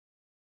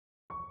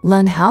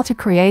Learn how to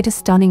create a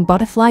stunning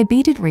butterfly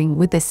beaded ring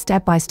with this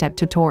step-by-step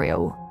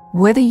tutorial.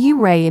 Whether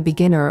you are a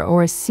beginner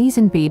or a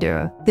seasoned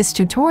beader, this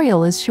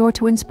tutorial is sure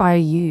to inspire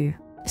you.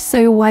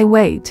 So why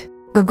wait?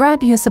 Go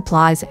grab your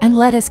supplies and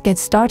let us get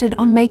started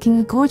on making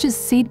a gorgeous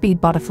seed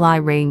bead butterfly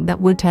ring that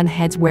will turn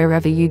heads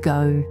wherever you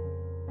go.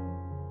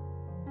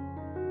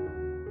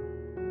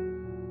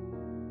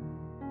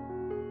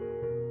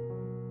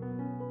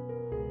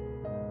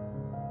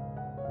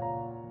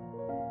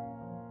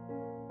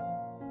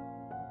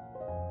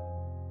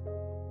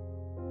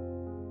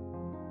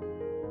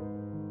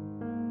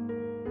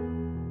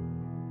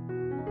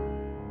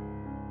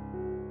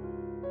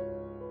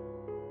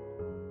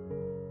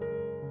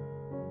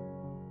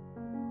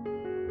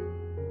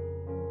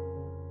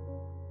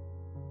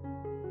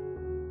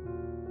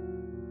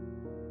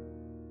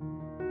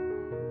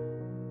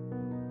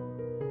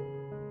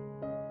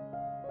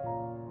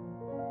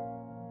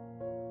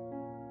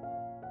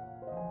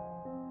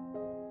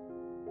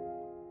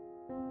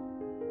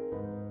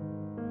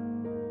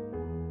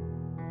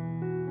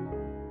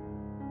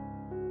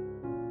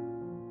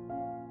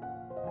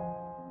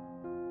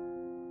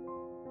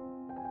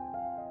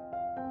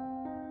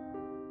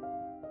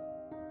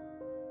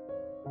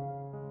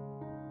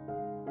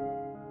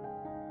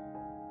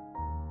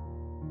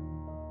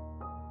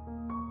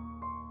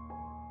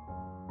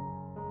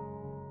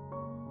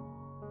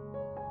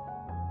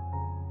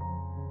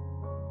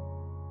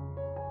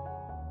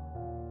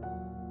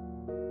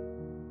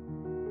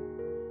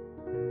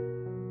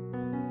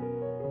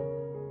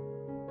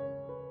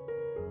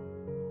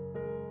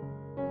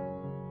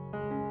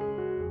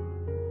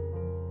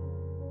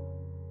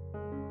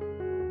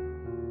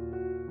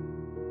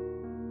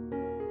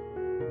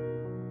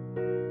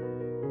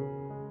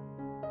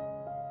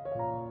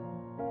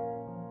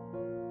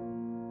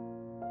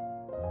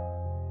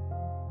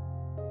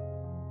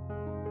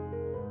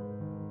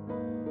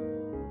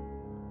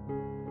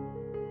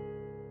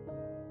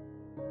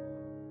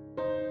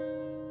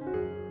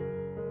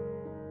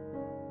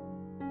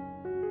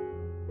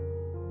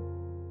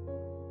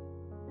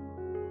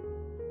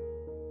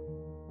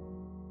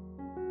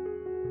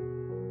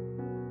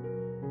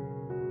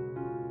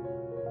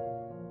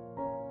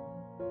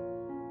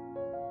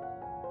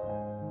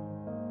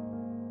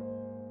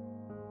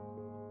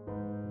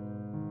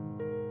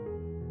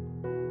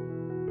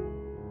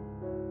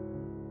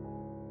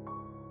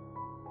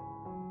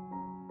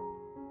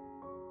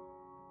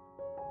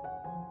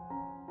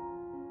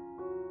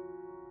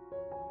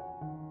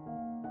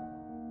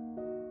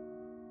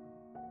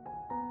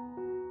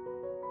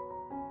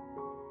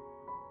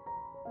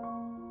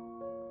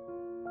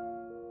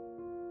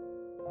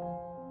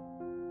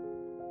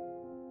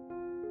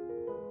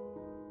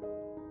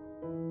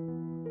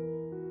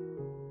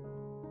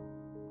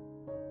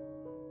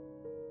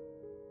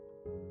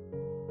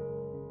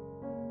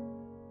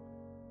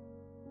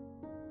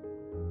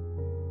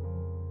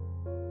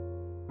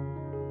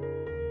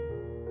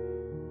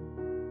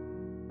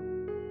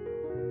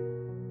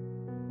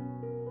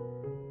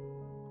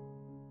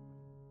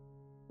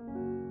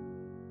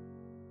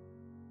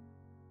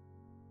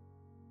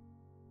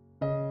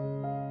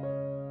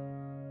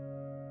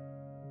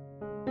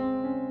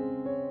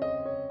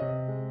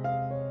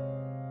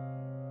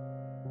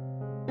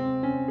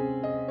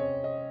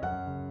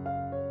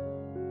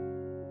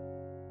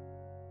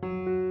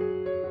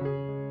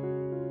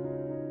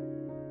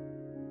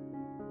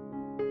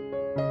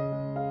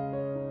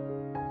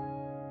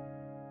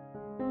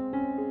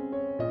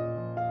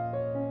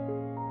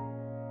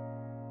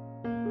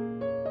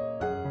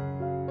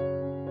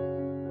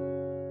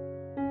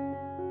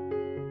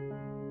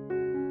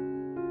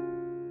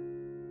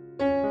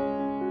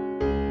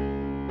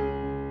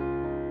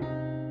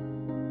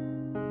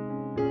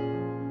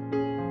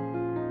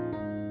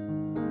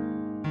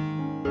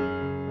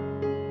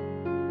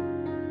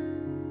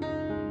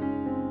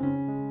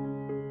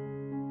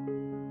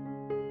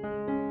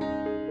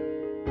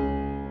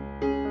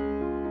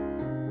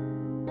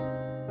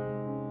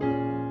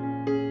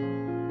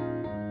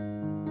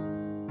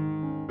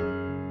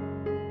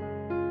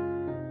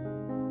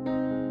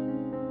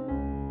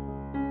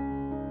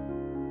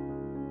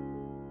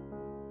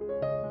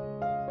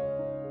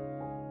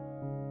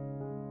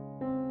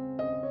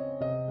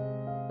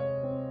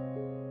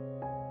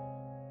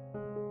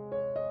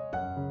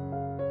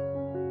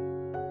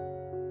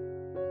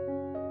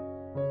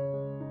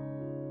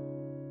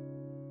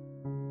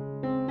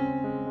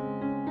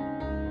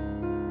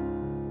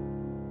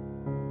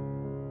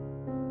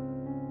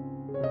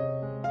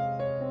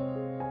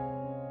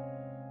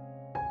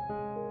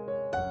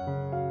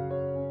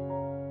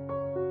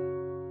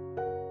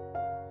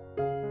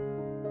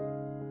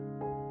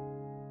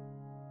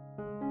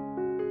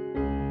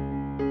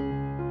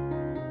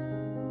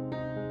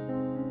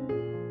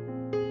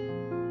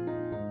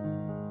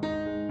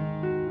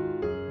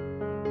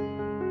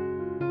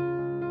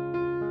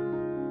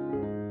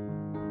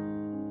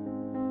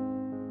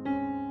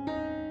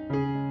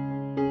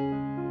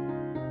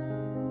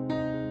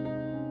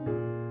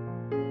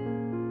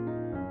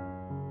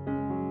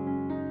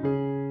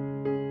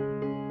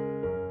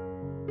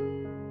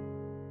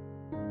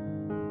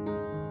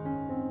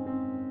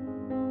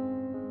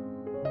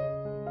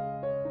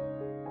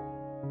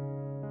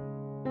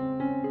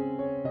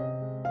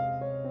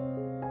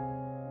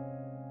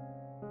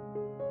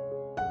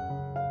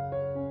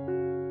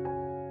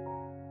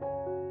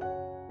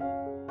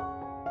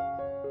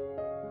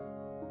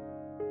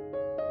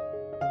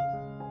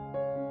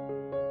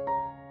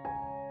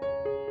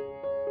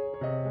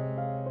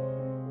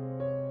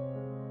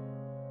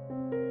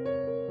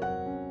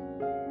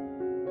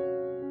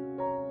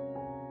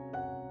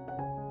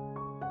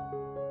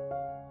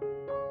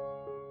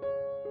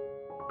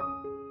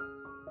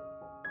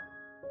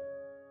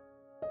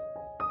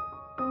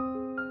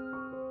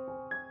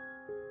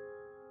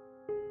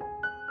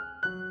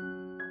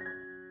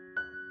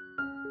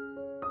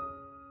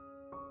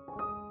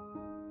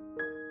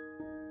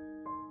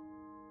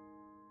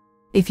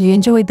 If you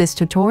enjoyed this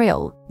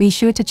tutorial, be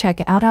sure to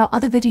check out our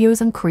other videos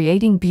on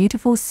creating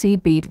beautiful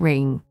seed bead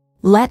ring.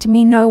 Let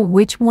me know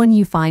which one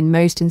you find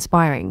most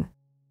inspiring.